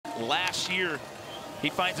last year. He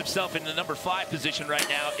finds himself in the number 5 position right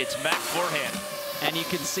now. It's Mac Forehand. And you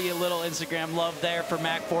can see a little Instagram love there for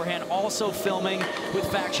Mac Forehand. Also filming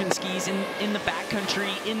with Faction skis in the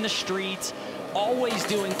backcountry, in the streets, always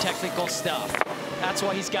doing technical stuff. That's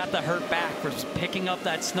why he's got the hurt back for picking up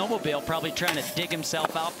that snowmobile, probably trying to dig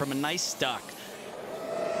himself out from a nice stuck.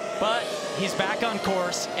 But he's back on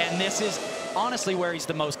course, and this is honestly where he's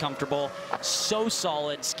the most comfortable. So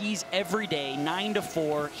solid, skis every day, 9 to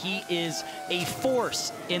 4. He is a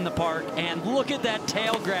force in the park, and look at that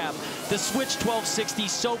tail grab. The switch 1260,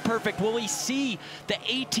 so perfect. Will he see the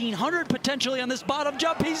 1800 potentially on this bottom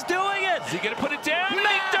jump? He's doing it! Is he gonna put it down?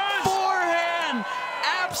 Mac Forehand!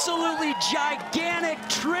 Absolutely gigantic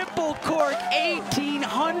triple cork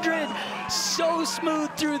 1800, so smooth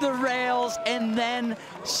through the rails, and then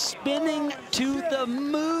spinning to the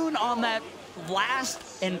moon on that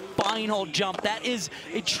last and final jump. That is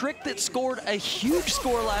a trick that scored a huge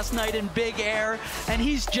score last night in big air, and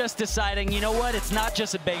he's just deciding, you know what, it's not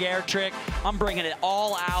just a big air trick, I'm bringing it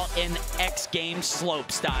all out in X Games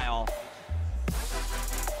Slopestyle.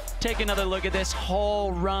 Take another look at this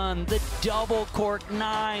whole run, the double cork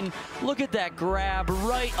 9. Look at that grab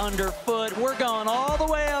right underfoot. We're going all the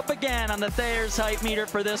way up again on the Thayer's height meter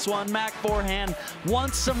for this one. Mac Forehand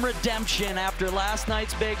wants some redemption after last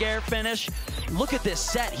night's big air finish. Look at this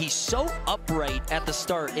set. He's so upright at the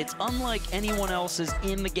start. It's unlike anyone else's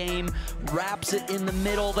in the game. Wraps it in the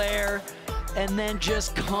middle there, and then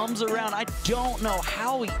just comes around. I don't know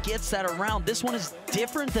how he gets that around. This one is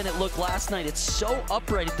different than it looked last night. It's so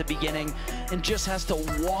upright at the beginning and just has to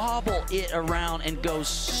wobble it around and go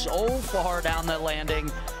so far down that landing.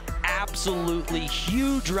 Absolutely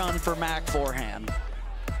huge run for Mac Forehand.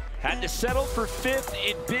 Had to settle for 5th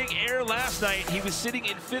in big air last night. He was sitting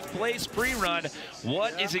in 5th place pre-run.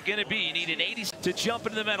 What is it gonna be? You need an 80 to jump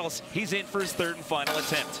into the medals. He's in for his 3rd and final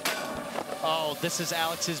attempt. Oh, this is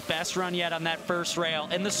Alex's best run yet on that first rail,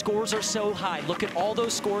 and the scores are so high. Look at all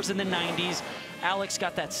those scores in the 90s. Alex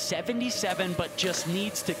got that 77, but just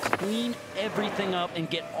needs to clean everything up and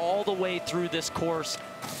get all the way through this course.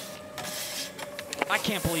 I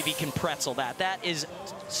can't believe he can pretzel that. That is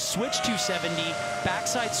switch 270,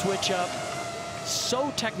 backside switch up.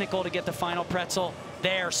 So technical to get the final pretzel.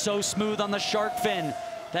 There, so smooth on the shark fin.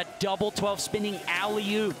 That double 12 spinning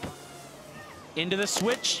alley-oop. Into the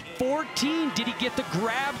switch 14. Did he get the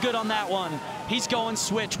grab good on that one? He's going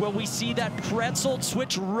switch. Will we see that pretzel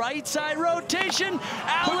switch right side rotation?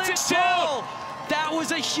 Alex Hill! That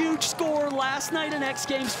was a huge score last night in X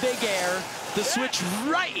Games Big Air. The switch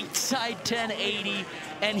right side 1080,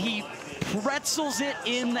 and he pretzels it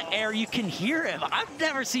in the air. You can hear him. I've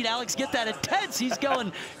never seen Alex get that intense. He's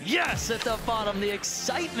going, yes, at the bottom. The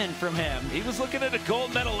excitement from him. He was looking at a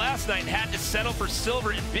gold medal last night and had to settle for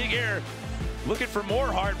silver in big air. Looking for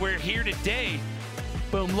more hardware here today.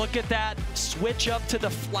 Boom, look at that switch up to the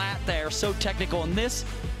flat there. So technical. And this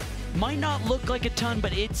might not look like a ton,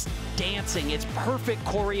 but it's dancing. It's perfect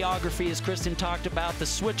choreography, as Kristen talked about. The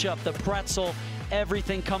switch up, the pretzel,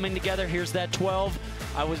 everything coming together. Here's that 12.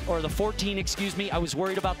 Or the 14, excuse me. I was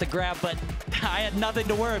worried about the grab, but I had nothing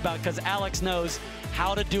to worry about because Alex knows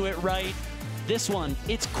how to do it right. This one,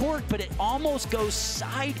 it's cork, but it almost goes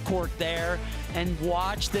side cork there. And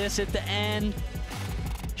watch this at the end.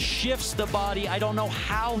 Shifts the body. I don't know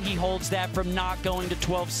how he holds that from not going to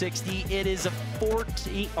 1260. It is a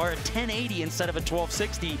 14 or a 1080 instead of a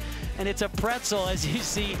 1260, and it's a pretzel, as you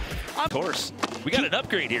see. Of course, we got an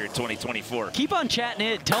upgrade here in 2024. Keep on chatting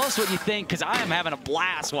in. Tell us what you think, because I am having a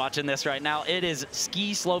blast watching this right now. It is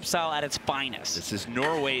ski slopestyle at its finest. This is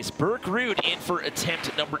Norway's Birk Ruud in for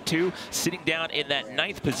attempt number 2, sitting down in that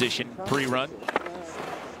 9th position pre-run.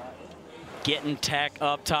 Getting tech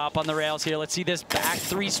up top on the rails here. Let's see this back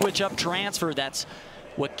 3 switch up transfer. That's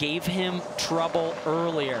what gave him trouble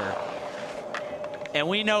earlier. And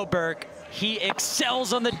we know Birk, he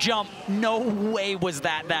excels on the jump. No way was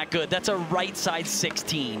that good. That's a right side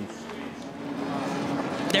 16.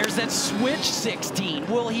 There's that switch 16.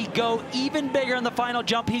 Will he go even bigger in the final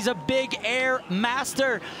jump? He's a big air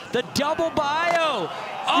master. The double bio.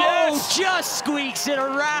 Oh, yes! Just squeaks it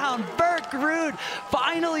around. Birk Ruud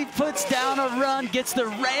finally puts down a run, gets the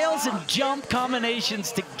rails and jump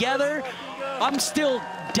combinations together. I'm still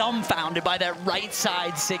dumbfounded by that right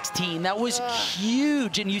side 16. That was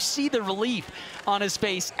huge, and you see the relief on his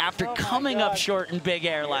face after coming up short in big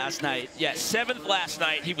air last night. Yeah, 7th last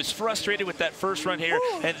night. He was frustrated with that first run here,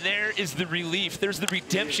 and there is the relief. There's the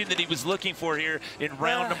redemption that he was looking for here in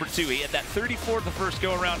round number 2. He had that 34 the first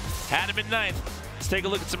go around, had him in 9th. Let's take a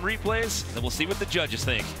look at some replays, and then we'll see what the judges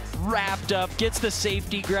think. Wrapped up, gets the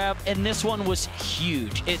safety grab, and this one was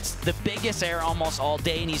huge. It's the biggest air almost all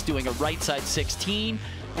day, and he's doing a right side 16.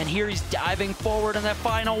 And here he's diving forward in that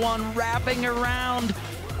final one, wrapping around.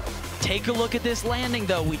 Take a look at this landing,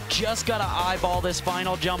 though. We just got to eyeball this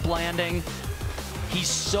final jump landing. He's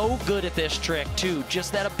so good at this trick, too.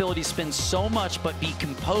 Just that ability to spin so much, but be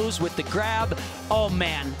composed with the grab. Oh,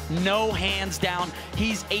 man, no hands down.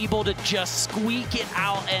 He's able to just squeak it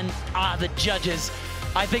out, and the judges,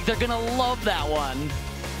 I think they're going to love that one.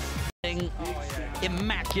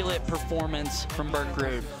 Immaculate performance from Birk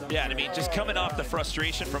Ruud. Yeah, and I mean, just coming off the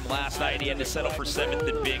frustration from last night, he had to settle for 7th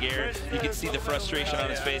in big air. You can see the frustration on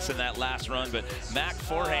his face in that last run, but Mac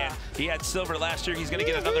Forehand, he had silver last year. He's going to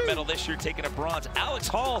get another medal this year, taking a bronze. Alex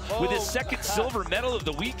Hall with his 2nd silver medal of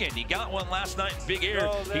the weekend. He got one last night in big air.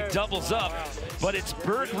 He doubles up, but it's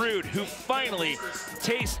Birk Ruud who finally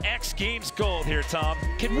tastes X Games gold here, Tom.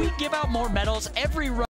 Can we give out more medals every run?